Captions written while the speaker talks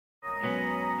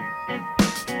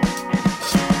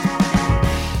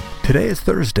Today is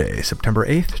Thursday, September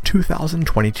 8th,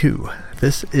 2022.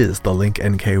 This is the Link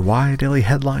NKY Daily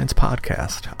Headlines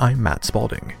Podcast. I'm Matt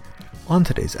Spaulding. On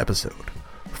today's episode,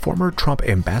 former Trump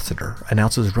ambassador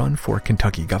announces run for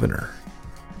Kentucky governor.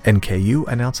 NKU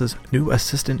announces new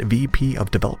assistant VP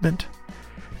of development.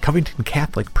 Covington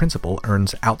Catholic principal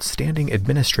earns Outstanding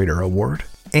Administrator Award.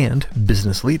 And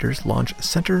business leaders launch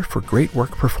Center for Great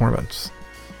Work Performance.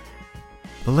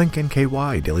 The Link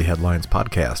NKY Daily Headlines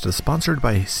Podcast is sponsored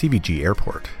by CVG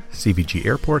Airport. CVG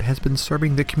Airport has been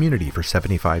serving the community for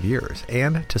 75 years,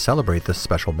 and to celebrate this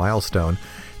special milestone,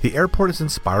 the airport is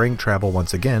inspiring travel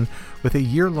once again with a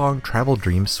year-long Travel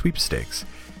Dreams sweepstakes.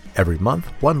 Every month,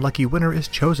 one lucky winner is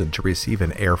chosen to receive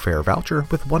an airfare voucher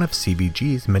with one of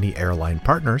CVG's many airline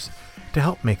partners to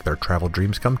help make their travel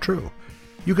dreams come true.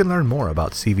 You can learn more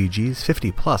about CVG's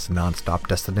 50-plus nonstop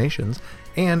destinations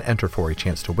and enter for a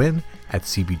chance to win at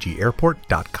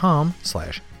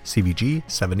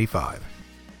cvgairport.com/CVG75.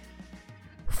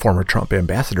 Former Trump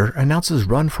ambassador announces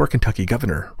run for Kentucky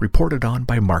governor, reported on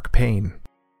by Mark Payne.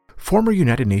 Former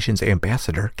United Nations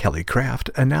ambassador Kelly Craft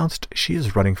announced she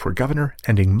is running for governor,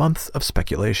 ending months of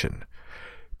speculation.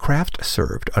 Craft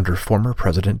served under former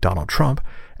President Donald Trump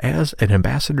as an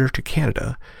ambassador to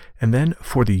Canada and then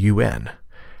for the UN.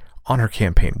 On her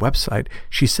campaign website,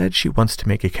 she said she wants to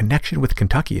make a connection with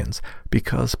Kentuckians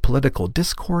because political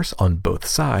discourse on both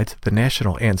sides, the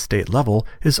national and state level,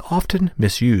 is often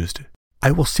misused. I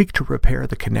will seek to repair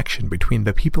the connection between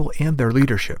the people and their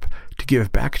leadership, to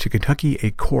give back to Kentucky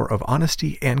a core of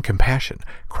honesty and compassion,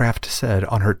 Craft said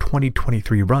on her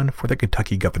 2023 run for the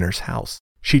Kentucky governor's house.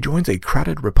 She joins a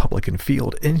crowded Republican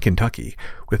field in Kentucky,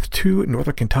 with two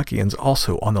Northern Kentuckians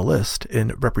also on the list in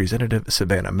Representative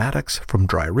Savannah Maddox from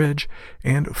Dry Ridge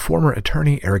and former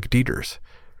attorney Eric Dieters.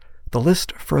 The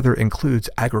list further includes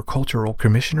Agricultural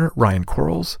Commissioner Ryan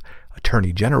Quarles,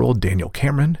 Attorney General Daniel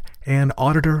Cameron, and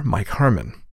Auditor Mike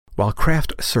Harmon. While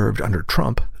Craft served under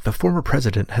Trump, the former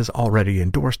president has already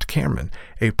endorsed Cameron,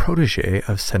 a protege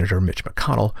of Senator Mitch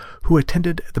McConnell, who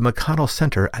attended the McConnell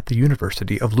Center at the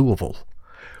University of Louisville.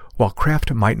 While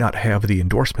Craft might not have the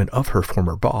endorsement of her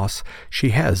former boss, she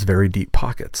has very deep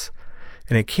pockets.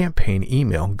 In a campaign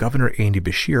email, Governor Andy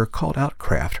Beshear called out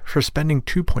Craft for spending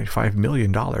 $2.5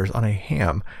 million on a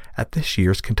ham at this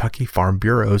year's Kentucky Farm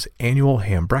Bureau's annual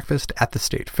ham breakfast at the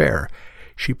state fair.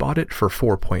 She bought it for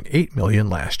 $4.8 million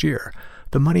last year.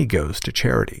 The money goes to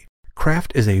charity.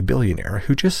 Craft is a billionaire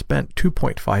who just spent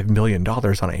 $2.5 million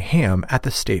on a ham at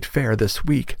the state fair this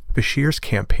week, Beshear's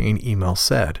campaign email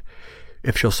said.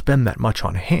 If she'll spend that much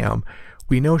on ham,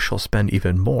 we know she'll spend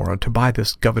even more to buy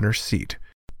this governor's seat.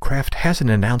 Craft hasn't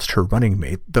announced her running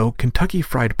mate, though Kentucky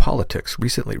Fried Politics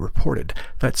recently reported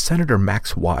that Senator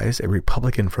Max Wise, a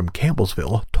Republican from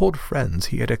Campbellsville, told friends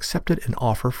he had accepted an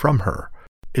offer from her.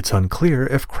 It's unclear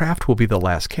if Craft will be the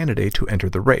last candidate to enter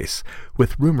the race,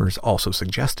 with rumors also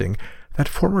suggesting that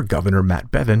former Governor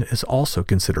Matt Bevin is also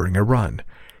considering a run.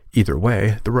 Either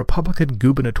way, the Republican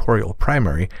gubernatorial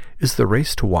primary is the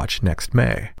race to watch next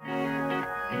May.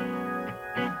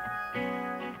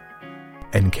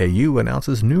 NKU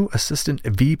announces new Assistant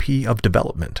VP of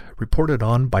Development, reported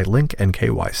on by Link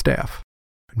NKY staff.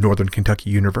 Northern Kentucky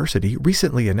University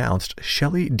recently announced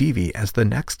Shelley Deavy as the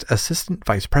next Assistant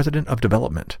Vice President of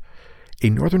Development. A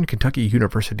Northern Kentucky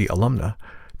University alumna,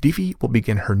 Deavy will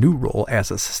begin her new role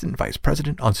as Assistant Vice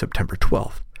President on September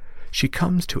 12th. She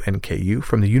comes to NKU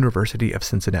from the University of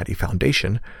Cincinnati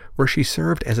Foundation, where she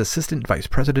served as Assistant Vice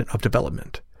President of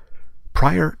Development.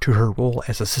 Prior to her role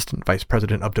as Assistant Vice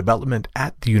President of Development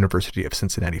at the University of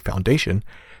Cincinnati Foundation,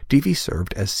 Deavy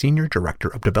served as Senior Director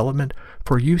of Development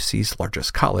for UC's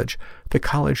largest college, the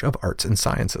College of Arts and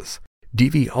Sciences.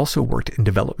 Deavy also worked in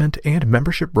development and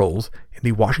membership roles in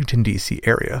the Washington, D.C.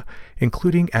 area,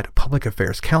 including at Public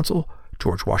Affairs Council,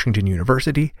 George Washington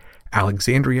University,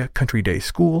 Alexandria Country Day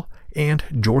School, and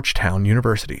Georgetown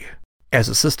University. As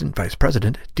Assistant Vice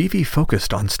President, Deavy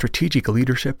focused on strategic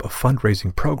leadership of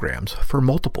fundraising programs for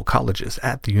multiple colleges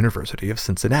at the University of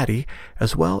Cincinnati,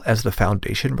 as well as the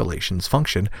foundation relations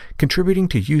function, contributing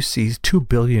to UC's $2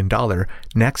 billion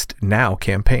Next Now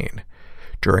campaign.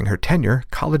 During her tenure,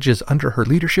 colleges under her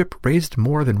leadership raised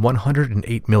more than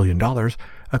 $108 million,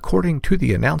 according to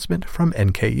the announcement from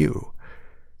NKU.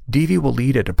 Deavy will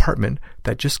lead a department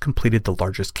that just completed the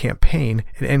largest campaign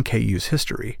in NKU's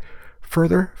history,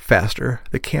 Further, Faster,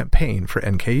 the campaign for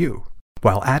NKU.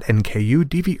 While at NKU,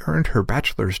 Deavy earned her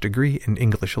bachelor's degree in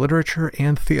English literature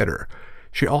and theater.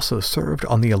 She also served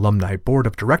on the Alumni Board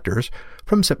of Directors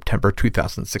from September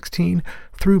 2016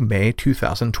 through May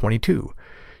 2022.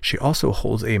 She also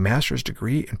holds a master's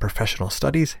degree in professional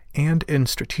studies and in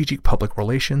strategic public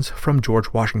relations from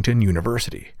George Washington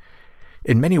University.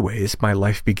 In many ways, my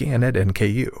life began at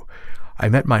NKU. I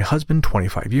met my husband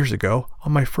 25 years ago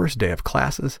on my first day of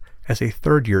classes as a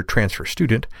third-year transfer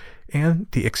student, and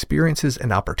the experiences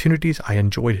and opportunities I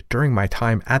enjoyed during my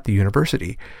time at the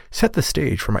university set the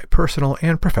stage for my personal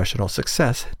and professional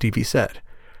success, DV said.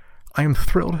 I am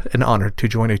thrilled and honored to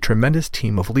join a tremendous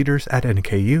team of leaders at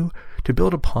NKU to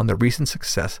build upon the recent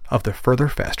success of the Further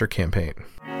Faster campaign.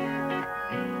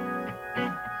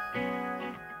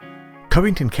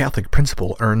 Covington Catholic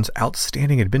principal earns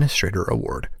Outstanding Administrator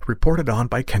Award, reported on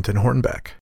by Kenton Hornbeck.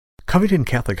 Covington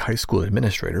Catholic High School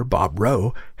Administrator Bob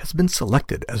Rowe has been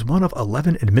selected as one of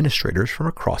 11 administrators from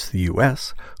across the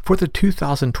U.S. for the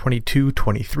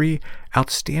 2022-23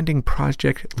 Outstanding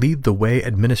Project Lead the Way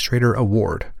Administrator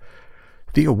Award.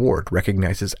 The award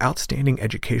recognizes outstanding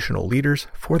educational leaders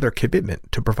for their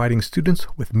commitment to providing students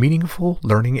with meaningful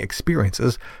learning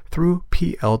experiences through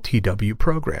PLTW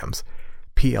programs.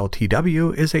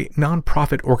 PLTW is a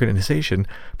nonprofit organization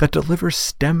that delivers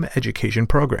STEM education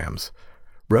programs.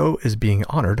 Rowe is being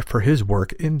honored for his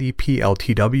work in the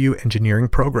PLTW engineering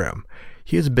program.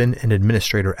 He has been an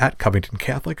administrator at Covington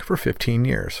Catholic for 15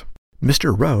 years.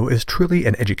 Mr. Rowe is truly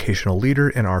an educational leader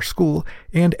in our school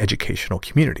and educational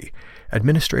community.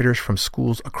 Administrators from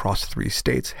schools across 3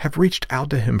 states have reached out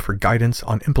to him for guidance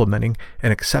on implementing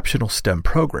an exceptional STEM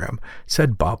program,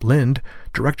 said Bob Lind,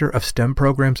 Director of STEM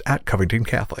Programs at Covington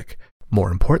Catholic.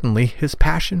 More importantly, his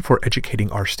passion for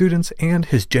educating our students and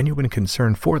his genuine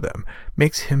concern for them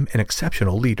makes him an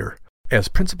exceptional leader. As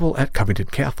principal at Covington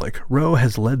Catholic, Rowe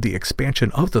has led the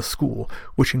expansion of the school,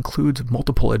 which includes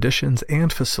multiple additions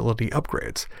and facility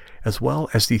upgrades, as well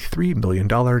as the $3 million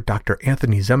Dr.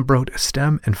 Anthony Zembrodt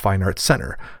STEM and Fine Arts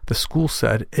Center, the school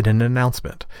said in an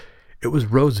announcement. It was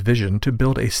Rowe's vision to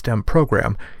build a STEM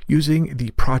program using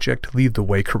the Project Lead the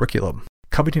Way curriculum.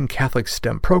 Covington Catholic's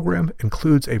STEM program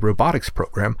includes a robotics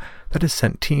program that has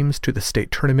sent teams to the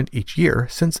state tournament each year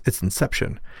since its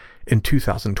inception. In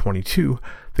 2022,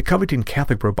 the Covington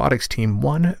Catholic robotics team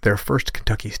won their first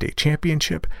Kentucky State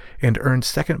Championship and earned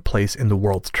second place in the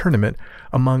World's Tournament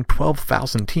among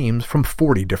 12,000 teams from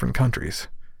 40 different countries.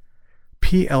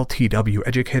 PLTW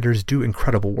educators do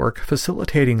incredible work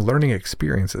facilitating learning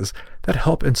experiences that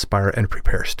help inspire and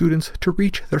prepare students to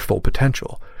reach their full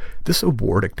potential. This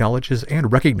award acknowledges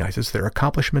and recognizes their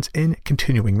accomplishments in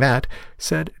continuing that,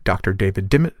 said Dr. David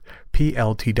Dimmitt,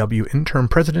 PLTW Interim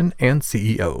President and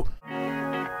CEO.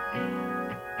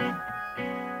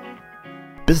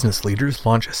 Business leaders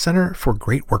launch Center for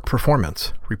Great Work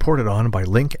Performance, reported on by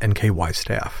Link NKY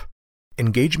staff.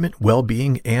 Engagement,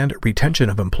 well-being, and retention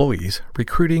of employees,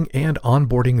 recruiting and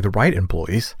onboarding the right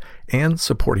employees, and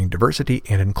supporting diversity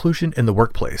and inclusion in the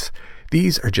workplace.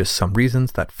 These are just some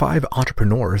reasons that 5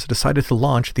 entrepreneurs decided to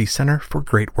launch the Center for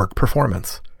Great Work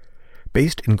Performance.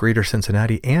 Based in Greater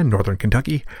Cincinnati and Northern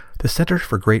Kentucky, the Center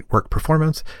for Great Work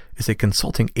Performance is a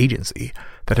consulting agency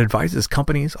that advises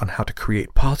companies on how to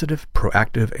create positive,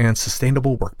 proactive, and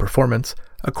sustainable work performance,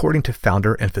 according to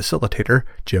founder and facilitator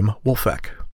Jim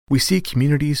Wolfeck. We see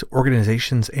communities,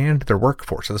 organizations, and their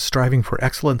workforces striving for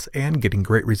excellence and getting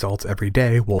great results every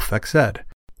day, Wolfeck said.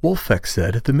 Wolfeck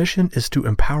said the mission is to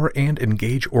empower and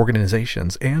engage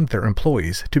organizations and their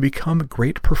employees to become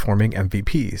great performing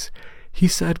MVPs. He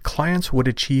said clients would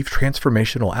achieve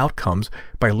transformational outcomes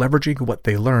by leveraging what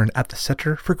they learn at the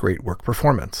Center for Great Work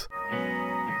Performance.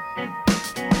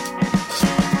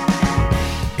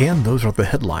 And those are the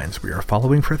headlines we are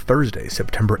following for Thursday,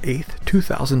 September 8th,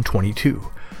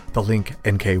 2022. The Link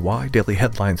NKY Daily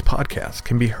Headlines podcast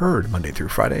can be heard Monday through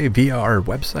Friday via our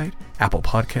website, Apple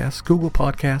Podcasts, Google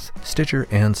Podcasts, Stitcher,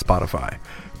 and Spotify.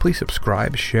 Please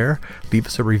subscribe, share, leave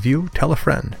us a review, tell a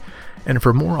friend. And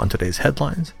for more on today's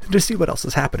headlines, and to see what else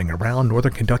is happening around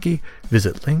Northern Kentucky,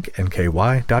 visit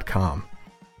linknky.com.